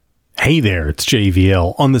Hey there, it's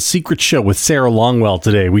JVL. On The Secret Show with Sarah Longwell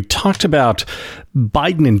today, we talked about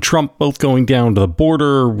Biden and Trump both going down to the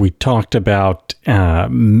border. We talked about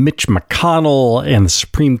Mitch McConnell and the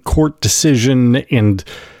Supreme Court decision. And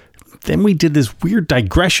then we did this weird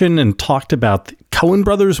digression and talked about the Coen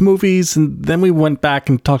Brothers movies. And then we went back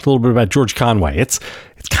and talked a little bit about George Conway. It's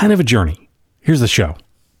kind of a journey. Here's the show.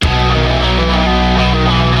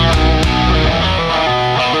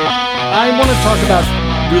 I want to talk about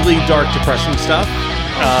really dark, depressing stuff,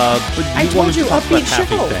 but I told you talk about upbeat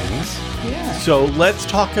happy show. things. Yeah. So let's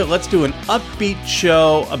do an upbeat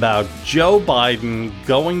show about Joe Biden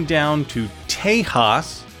going down to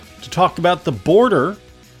Tejas to talk about the border.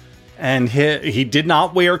 And he did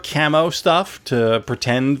not wear camo stuff to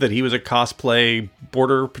pretend that he was a cosplay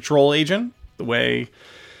Border Patrol agent, the way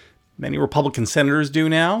many Republican senators do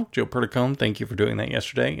now. Joe Perticone, thank you for doing that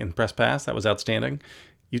yesterday in Press Pass. That was outstanding.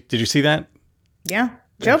 Did you see that? Yeah.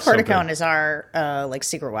 Joe so Perticone good. is our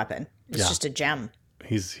secret weapon. It's just a gem.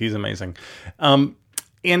 He's amazing. And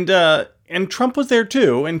Trump was there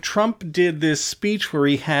too. And Trump did this speech where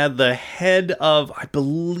he had the head of, I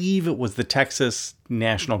believe it was the Texas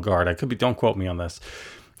National Guard. I could be, don't quote me on this,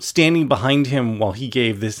 standing behind him while he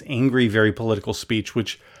gave this angry, very political speech,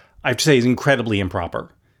 which I have to say is incredibly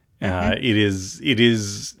improper. It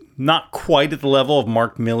is not quite at the level of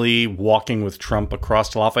Mark Milley walking with Trump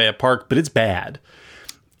across Lafayette Park, but it's bad.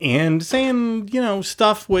 And saying,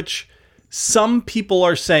 stuff which some people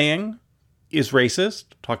are saying is racist,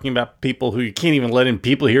 talking about people who you can't even let in,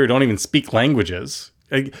 people here who don't even speak languages.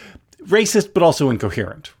 Racist, but also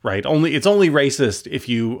incoherent, right? It's only racist if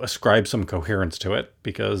you ascribe some coherence to it,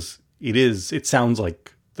 because it sounds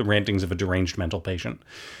like the rantings of a deranged mental patient.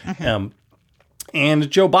 And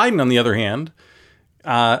Joe Biden, on the other hand,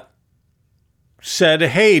 said,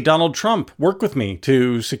 hey, Donald Trump, work with me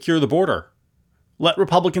to secure the border. Let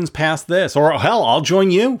Republicans pass this, or hell, I'll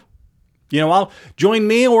join you. I'll join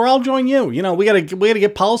me, or I'll join you. We gotta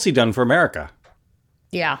get policy done for America.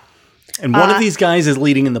 Yeah. And one of these guys is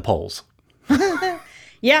leading in the polls.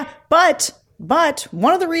 Yeah, but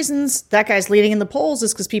one of the reasons that guy's leading in the polls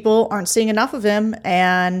is because people aren't seeing enough of him,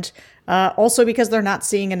 and also because they're not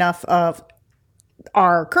seeing enough of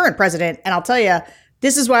our current president. And I'll tell you,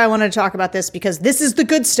 this is why I wanted to talk about this, because this is the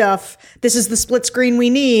good stuff. This is the split screen we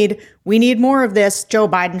need. We need more of this. Joe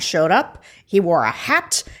Biden showed up. He wore a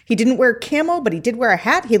hat. He didn't wear camo, but he did wear a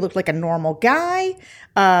hat. He looked like a normal guy,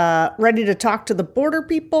 ready to talk to the border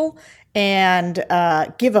people and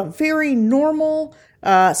give a very normal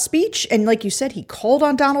speech. And like you said, he called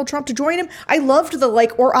on Donald Trump to join him. I loved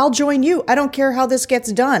the or I'll join you. I don't care how this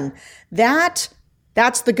gets done.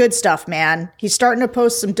 That's the good stuff, man. He's starting to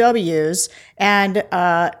post some W's. And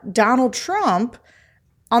Donald Trump,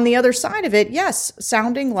 on the other side of it, yes,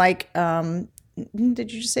 sounding like,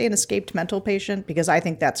 did you just say an escaped mental patient? Because I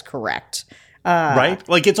think that's correct. Right?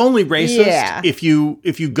 Like, it's only racist if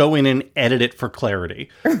you go in and edit it for clarity.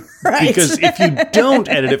 Right. Because if you don't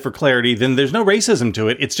edit it for clarity, then there's no racism to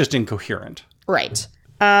it. It's just incoherent. Right.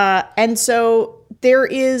 And so there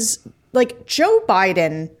is, Joe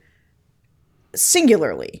Biden,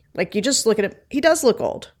 singularly, you just look at him, he does look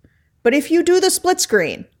old. But if you do the split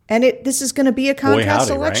screen, and this is going to be a contrast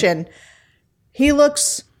election, right? He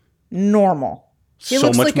looks normal. He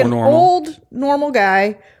looks like an old, normal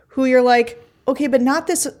guy who you're like, okay, but not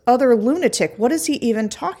this other lunatic. What is he even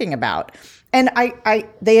talking about? And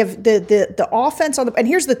they have the offense on and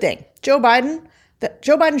here's the thing, Joe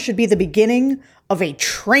Biden should be the beginning of a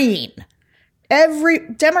train.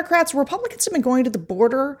 Republicans have been going to the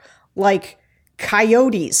border like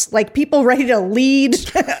coyotes, like people ready to lead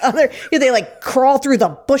they crawl through the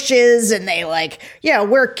bushes and they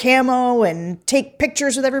wear camo and take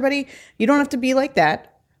pictures with everybody. You don't have to be like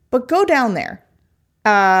that, but go down there.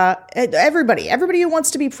 Everybody who wants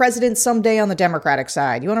to be president someday on the Democratic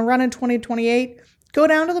side, you want to run in 2028, go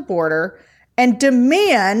down to the border and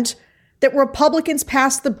demand that Republicans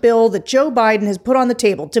pass the bill that Joe Biden has put on the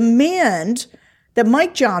table. Demand that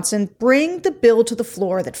Mike Johnson bring the bill to the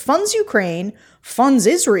floor that funds Ukraine, funds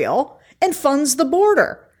Israel, and funds the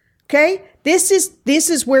border. Okay? This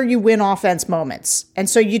is where you win offense moments. And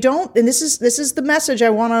so you don't, and this is the message I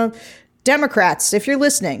want to, Democrats, if you're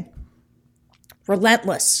listening,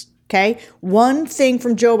 relentless. Okay? One thing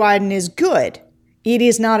from Joe Biden is good. It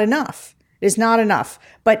is not enough. It is not enough.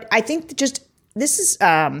 But I think this is,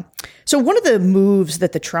 so one of the moves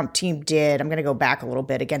that the Trump team did, I'm going to go back a little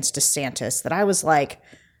bit, against DeSantis, that I was like,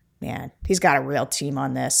 man, he's got a real team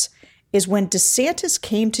on this, is when DeSantis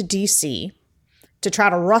came to D.C. to try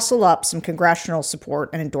to rustle up some congressional support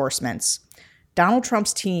and endorsements. Donald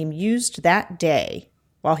Trump's team used that day,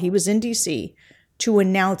 while he was in D.C., to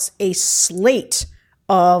announce a slate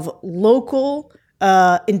of local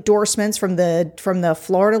endorsements from the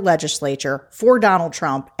Florida legislature for Donald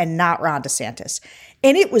Trump and not Ron DeSantis.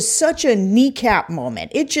 And it was such a kneecap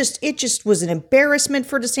moment. It just was an embarrassment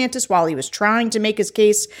for DeSantis while he was trying to make his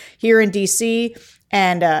case here in DC.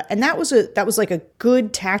 And that was like a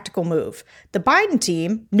good tactical move. The Biden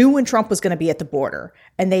team knew when Trump was going to be at the border,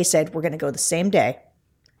 and they said, we're going to go the same day.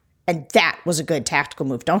 And that was a good tactical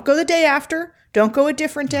move. Don't go the day after. Don't go a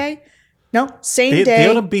different day. No, same day. They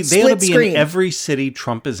ought to be in every city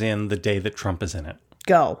Trump is in the day that Trump is in it.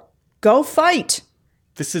 Go fight.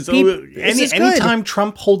 This is anytime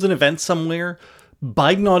Trump holds an event somewhere,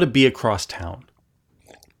 Biden ought to be across town.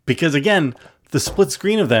 Because again, the split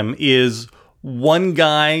screen of them is one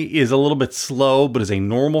guy is a little bit slow, but is a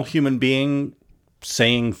normal human being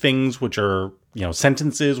saying things which are,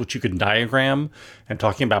 sentences which you can diagram and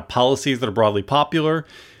talking about policies that are broadly popular.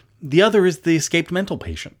 The other is the escaped mental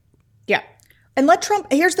patient. Yeah. And let Trump,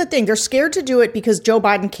 here's the thing, they're scared to do it because Joe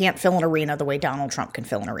Biden can't fill an arena the way Donald Trump can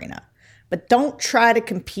fill an arena. But don't try to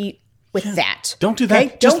compete with that. Don't do that.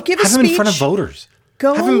 Okay? Don't give a speech. Have him in front of voters.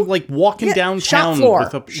 Go. Have him walking downtown.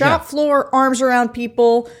 Shop floor, arms around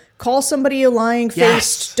people. Call somebody a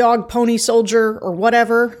lying-faced dog pony soldier or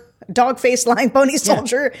whatever. Dog-faced lying pony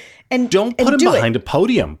soldier. And don't put him behind a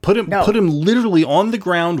podium. Put him literally on the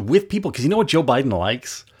ground with people. Because you know what Joe Biden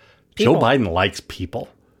likes? People. Joe Biden likes people.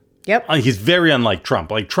 Yep. He's very unlike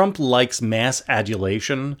Trump. Trump likes mass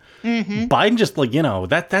adulation. Mm-hmm. Biden just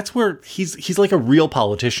that's where he's like a real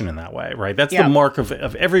politician in that way, right? That's the mark of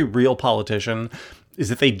every real politician is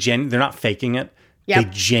that they're not faking it. Yep. They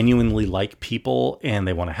genuinely like people and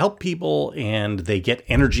they want to help people and they get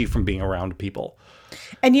energy from being around people.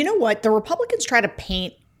 And you know what? The Republicans try to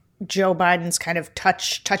paint Joe Biden's kind of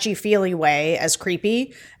touchy-feely way as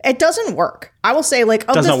creepy. It doesn't work. I will say,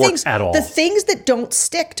 the things that don't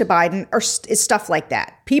stick to Biden is stuff like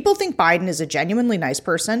that. People think Biden is a genuinely nice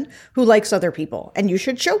person who likes other people, and you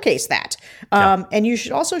should showcase that. And you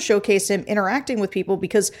should also showcase him interacting with people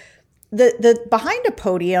because the behind a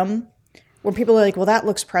podium where people are like, well, that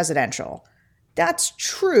looks presidential. That's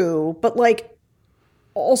true, but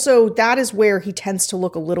also that is where he tends to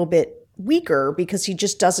look a little bit weaker because he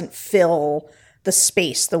just doesn't fill the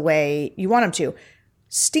space the way you want him to.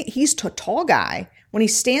 He's a tall guy. When he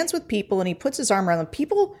stands with people and he puts his arm around them,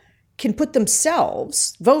 voters can put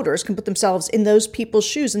themselves in those people's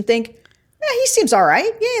shoes and think, he seems all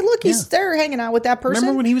right. Yeah, look, they're hanging out with that person.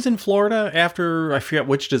 Remember when he was in Florida after, I forget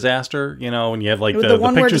which disaster, and you have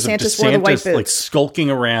the pictures of DeSantis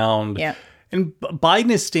skulking around. Yeah. And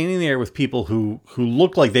Biden is standing there with people who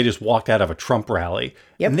look like they just walked out of a Trump rally.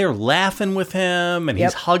 Yep. And they're laughing with him and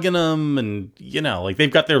he's hugging them. And,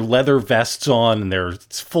 they've got their leather vests on and their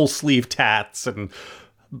full sleeve tats. And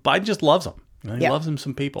Biden just loves them. He loves them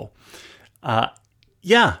some people.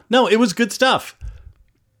 It was good stuff.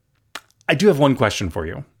 I do have one question for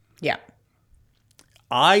you. Yeah.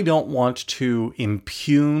 I don't want to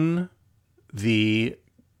impugn the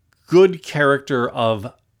good character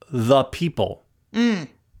of the people. It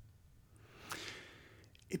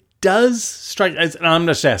does strike, and I'm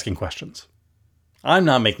just asking questions. I'm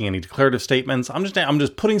not making any declarative statements. I'm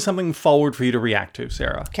just putting something forward for you to react to,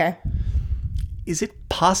 Sarah. Okay. Is it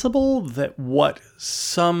possible that what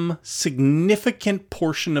some significant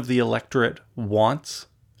portion of the electorate wants,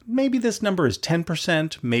 maybe this number is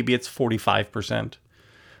 10%, maybe it's 45%,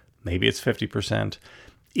 maybe it's 50%,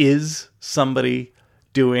 is somebody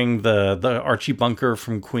doing the Archie Bunker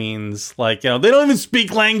from Queens, they don't even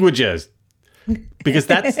speak languages, because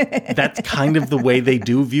that's kind of the way they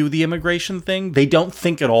do view the immigration thing. They don't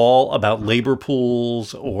think at all about labor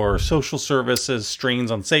pools or social services,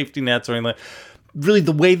 strains on safety nets or anything like that. Really,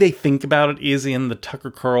 the way they think about it is in the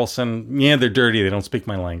Tucker Carlson, they're dirty, they don't speak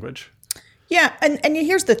my language. Yeah, and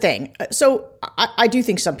here's the thing. So I do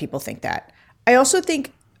think some people think that. I also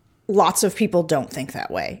think lots of people don't think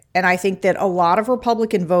that way. And I think that a lot of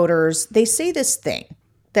Republican voters, they say this thing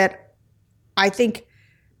that I think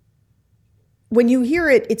when you hear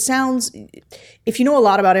it, it sounds, if you know a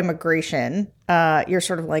lot about immigration, you're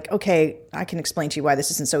sort of like, okay, I can explain to you why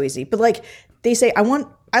this isn't so easy. But they say,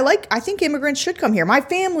 I think immigrants should come here. My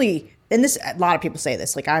family, and this, a lot of people say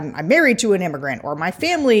this, I'm married to an immigrant or my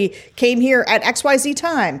family came here at XYZ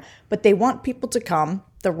time, but they want people to come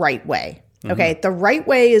the right way. Okay, the right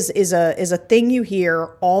way is a thing you hear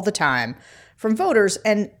all the time from voters,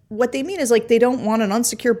 and what they mean is they don't want an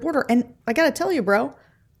unsecure border. And I got to tell you, bro,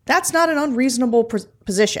 that's not an unreasonable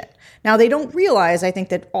position. Now they don't realize, I think,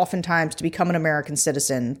 that oftentimes to become an American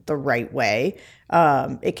citizen the right way,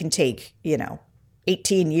 it can take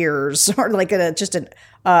 18 years or just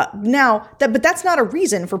But that's not a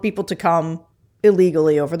reason for people to come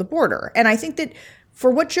illegally over the border. And I think that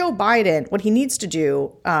for what Joe Biden, what he needs to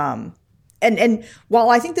do, and while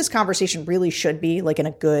I think this conversation really should be like in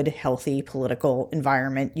a good, healthy political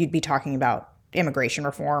environment, you'd be talking about immigration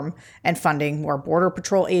reform and funding more border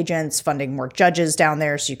patrol agents, funding more judges down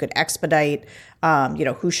there so you could expedite,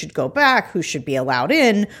 who should go back, who should be allowed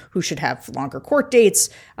in, who should have longer court dates.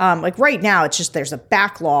 Like right now, it's just there's a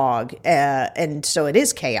backlog, and so it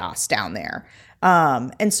is chaos down there.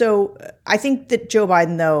 And so I think that Joe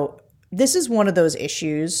Biden, though, this is one of those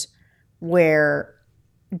issues where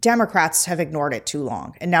Democrats have ignored it too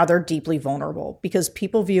long, and now they're deeply vulnerable because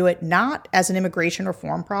people view it not as an immigration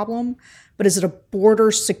reform problem, but as a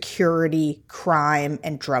border security, crime,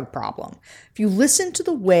 and drug problem. If you listen to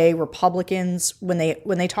the way Republicans, when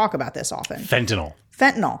they talk about this often, Fentanyl.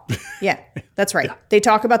 Yeah, that's right. Yeah. They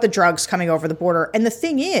talk about the drugs coming over the border, and the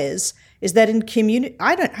thing is that in community,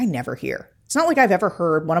 I never hear. It's not like I've ever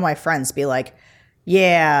heard one of my friends be like,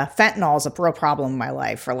 yeah, fentanyl is a real problem in my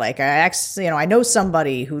life. Or like, I know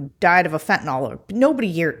somebody who died of a fentanyl.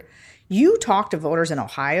 Nobody here. You talk to voters in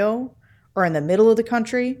Ohio or in the middle of the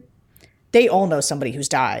country, they all know somebody who's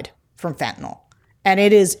died from fentanyl. And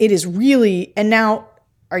it is really, and now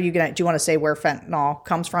do you want to say where fentanyl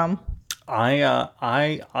comes from?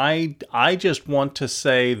 I just want to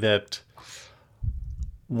say that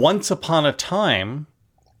once upon a time,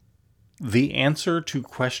 the answer to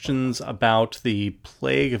questions about the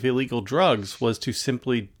plague of illegal drugs was to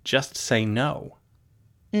simply just say no.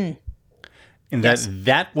 And yes.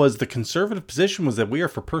 that was the conservative position, was that we are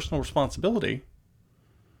for personal responsibility.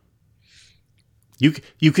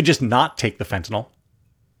 You could just not take the fentanyl.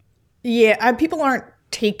 Yeah, people aren't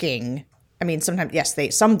taking. I mean, sometimes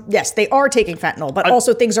they are taking fentanyl, but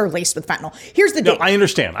also things are laced with fentanyl. Here's the deal. No, I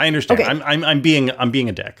understand. Okay. I'm being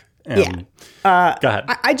a dick. Yeah. Go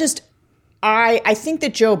ahead. I think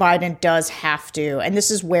that Joe Biden does have to, and this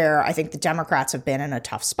is where I think the Democrats have been in a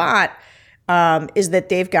tough spot, is that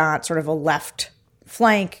they've got sort of a left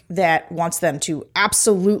flank that wants them to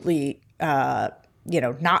absolutely,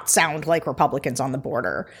 not sound like Republicans on the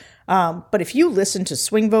border. But if you listen to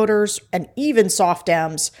swing voters and even soft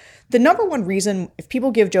Dems, the number one reason, if people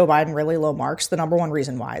give Joe Biden really low marks, the number one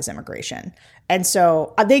reason why is immigration. And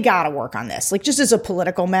so they got to work on this, like just as a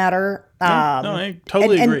political matter. I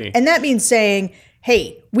totally agree. And that means saying,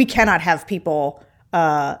 hey, we cannot have people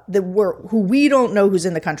who we don't know who's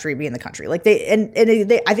in the country be in the country. Like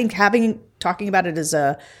I think talking about it as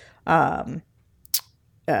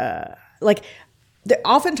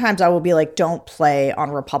oftentimes I will be like, don't play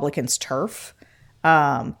on Republicans' turf.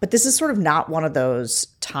 But this is sort of not one of those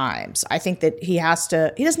times. I think that he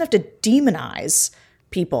doesn't have to demonize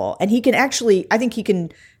people. And I think he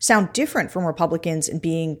can sound different from Republicans in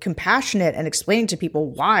being compassionate and explaining to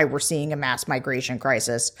people why we're seeing a mass migration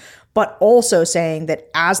crisis, but also saying that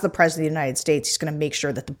as the president of the United States, he's going to make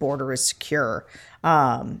sure that the border is secure.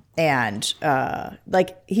 He's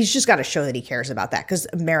just got to show that he cares about that, because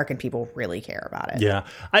American people really care about it. Yeah.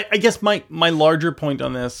 I guess my larger point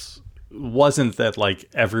on this wasn't that like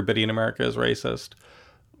everybody in America is racist,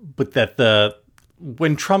 but that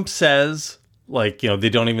when Trump says like, they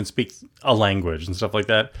don't even speak a language and stuff like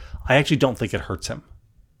that, I actually don't think it hurts him.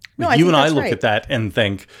 No, you and I look at that and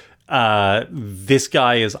think, this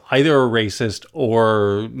guy is either a racist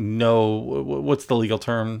or no, what's the legal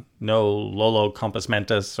term? No lolo compos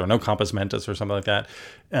mentis or no compos mentis or something like that.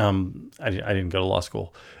 I didn't go to law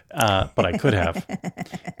school, but I could have.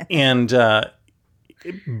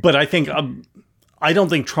 But I think I don't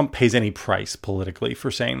think Trump pays any price politically for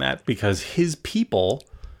saying that, because his people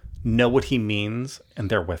know what he means and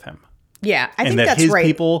they're with him. Yeah, I think that's right. And that his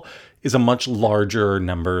people is a much larger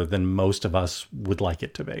number than most of us would like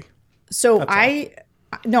it to be. So I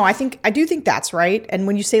do think that's right. And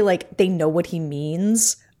when you say like they know what he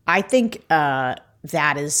means, I think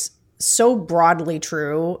that is so broadly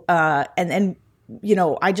true. And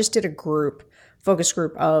I just did a focus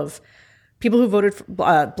group of people who voted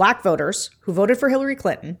for black voters who voted for Hillary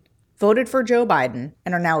Clinton, voted for Joe Biden,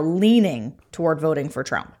 and are now leaning toward voting for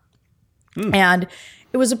Trump. And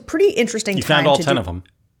it was a pretty interesting time. You found all 10 of them.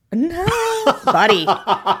 No, buddy.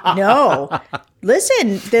 No.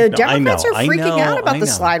 Listen, the Democrats are freaking out about the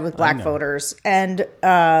slide with black voters. And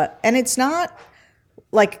it's not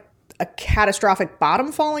like a catastrophic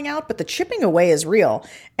bottom falling out, but the chipping away is real.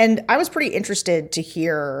 And I was pretty interested to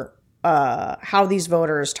hear how these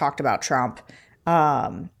voters talked about Trump.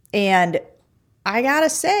 And I gotta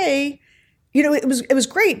say, it was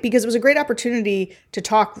great, because it was a great opportunity to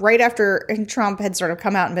talk right after Trump had sort of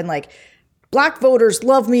come out and been like, black voters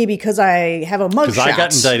love me because I have a mugshot. Because I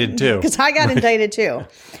got indicted too. Because I got indicted too.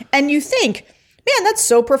 And you think, man, that's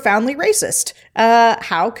so profoundly racist.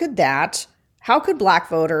 How could black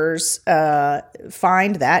voters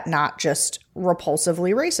find that not just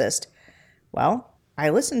repulsively racist? Well, I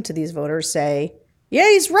listened to these voters say, yeah,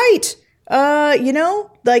 he's right.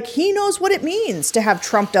 Like he knows what it means to have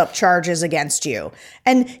trumped up charges against you.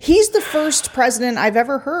 And he's the first president I've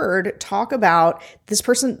ever heard talk about this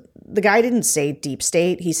person. The guy didn't say deep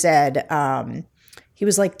state. He said, he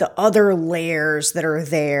was like the other layers that are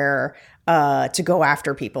there to go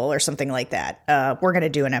after people or something like that. We're going to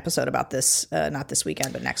do an episode about this, not this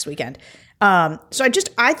weekend, but next weekend. So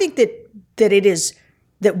I think that it is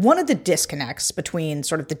that one of the disconnects between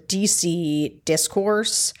sort of the DC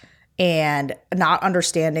discourse and not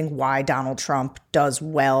understanding why Donald Trump does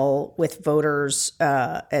well with voters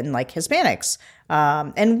and like Hispanics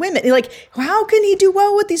and women. Like, how can he do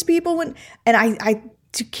well with these people? And I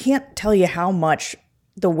can't tell you how much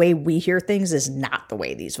the way we hear things is not the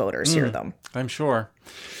way these voters hear them. I'm sure.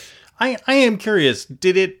 I am curious.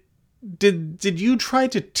 Did you try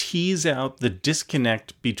to tease out the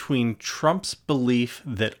disconnect between Trump's belief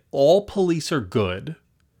that all police are good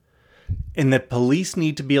and that police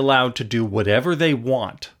need to be allowed to do whatever they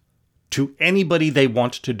want to anybody they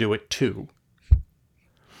want to do it to,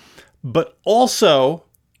 but also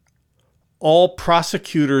all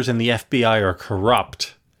prosecutors and the FBI are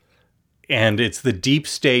corrupt and it's the deep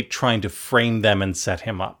state trying to frame them and set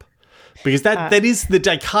him up? Because that is the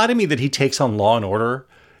dichotomy that he takes on Law and Order,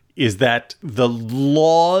 is that the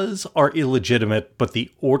laws are illegitimate, but the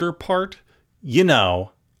order part,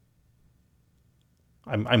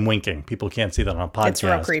 I'm winking. People can't see that on a podcast. It's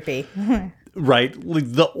real creepy. Right?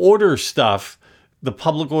 Like the order stuff, the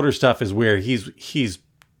public order stuff is where he's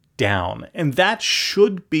down. And that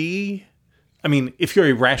should be, I mean, if you're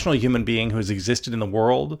a rational human being who has existed in the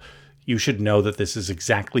world, you should know that this is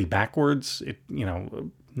exactly backwards.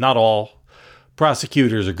 Not all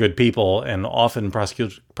prosecutors are good people, and often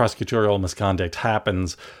prosecutorial misconduct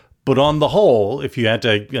happens. But on the whole, if you had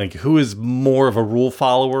to, like, who is more of a rule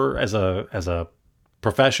follower as a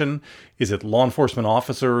profession? Is it law enforcement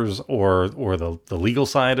officers or the legal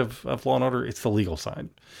side of Law and Order? It's the legal side.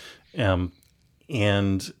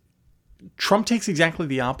 And Trump takes exactly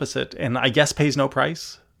the opposite, and I guess pays no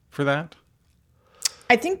price for that.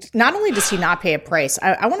 I think not only does he not pay a price,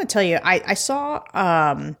 I want to tell you, I saw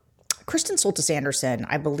Kristen Soltis Anderson,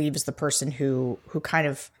 I believe, is the person who kind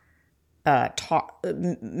of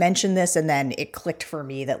mentioned this, and then it clicked for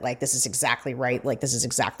me that like this is exactly right, like this is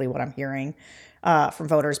exactly what I'm hearing from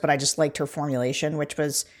voters. But I just liked her formulation, which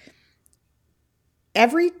was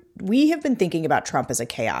we have been thinking about Trump as a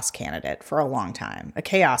chaos candidate for a long time, a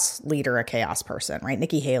chaos leader, a chaos person, right?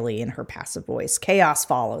 Nikki Haley in her passive voice, chaos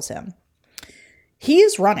follows him. He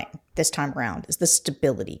is running this time around as the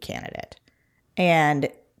stability candidate. And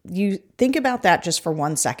you think about that just for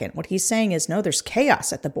 1 second. What he's saying is, no, there's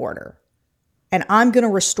chaos at the border, and I'm going to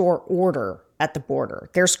restore order at the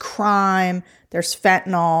border. There's crime, there's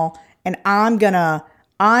fentanyl, and I'm going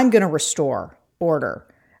to restore order.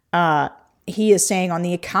 He is saying on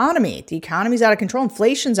the economy's out of control.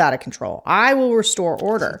 Inflation's out of control. I will restore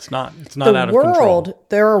order. It's not out of control.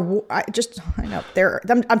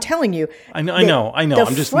 I'm telling you. I know.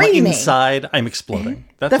 I'm just inside. I'm exploding.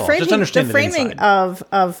 That's all. Just understand the framing of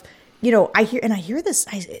I hear this.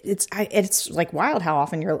 It's like wild how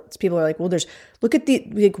often people are like, well, look at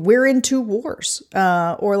we're in two wars,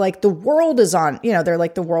 or like the world is on. They're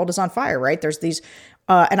like the world is on fire, right? There's these,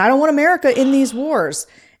 and I don't want America in these wars.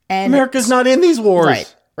 And America's not in these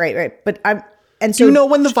wars. Right. But do you know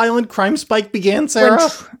when the violent crime spike began, Sarah?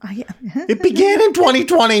 It began in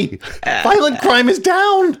 2020. Violent crime is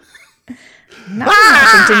down.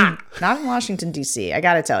 Not in Washington, D.C. I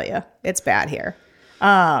got to tell you, it's bad here.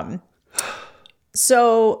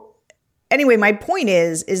 So anyway, my point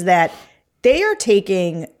is that they are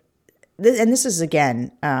taking, and this is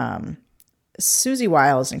again, Susie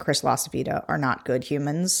Wiles and Chris LaCivita are not good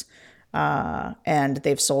humans. And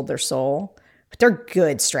they've sold their soul, but they're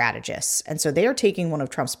good strategists. And so they are taking one of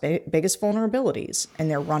Trump's biggest vulnerabilities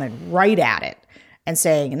and they're running right at it and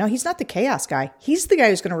saying, no, he's not the chaos guy. He's the guy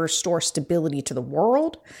who's going to restore stability to the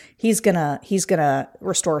world. He's going to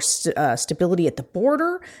restore stability at the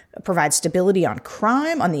border, provide stability on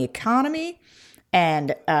crime, on the economy.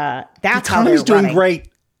 And that's how they're doing running. Great.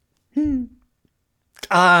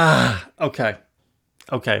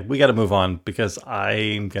 Okay, we got to move on because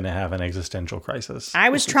I'm going to have an existential crisis. I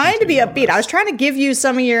was trying to be upbeat. I was trying to give you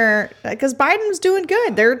some of your, because Biden's doing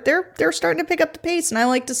good. They're starting to pick up the pace, and I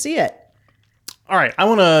like to see it. All right, I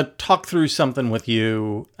want to talk through something with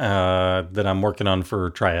you that I'm working on for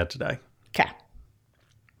Triad today. Okay.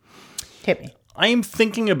 Hit me. I am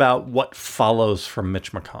thinking about what follows from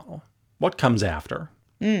Mitch McConnell. What comes after?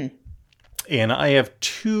 And I have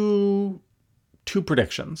two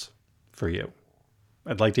predictions for you.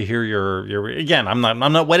 I'd like to hear your again. I'm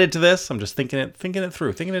not wedded to this. I'm just thinking it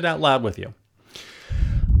through, thinking it out loud with you.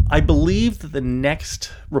 I believe that the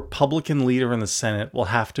next Republican leader in the Senate will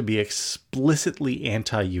have to be explicitly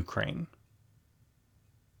anti-Ukraine.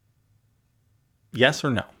 Yes or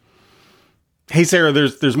no? Hey, Sarah,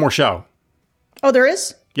 there's more show. Oh, there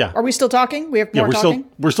is? Yeah. Are we still talking? We have more talking?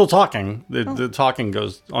 We're still talking. The talking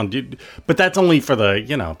goes on. But that's only for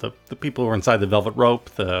the people who are inside the Velvet Rope,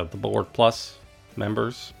 the Bulwark Plus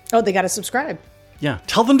members. Oh, they got to subscribe. Yeah.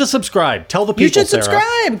 Tell them to subscribe. Tell the people, You should Sarah.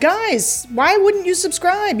 subscribe, guys. Why wouldn't you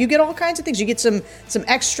subscribe? You get all kinds of things. You get some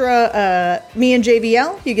extra me and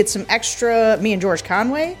JVL. You get some extra me and George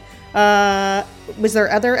Conway. Was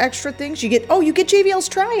there other extra things? You get JVL's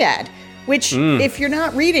Triad, which, if you're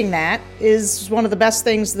not reading that, is one of the best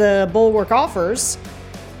things the Bulwark offers.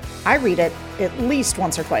 I read it at least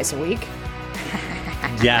once or twice a week.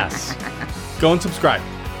 Yes. Go and subscribe.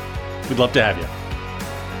 We'd love to have you.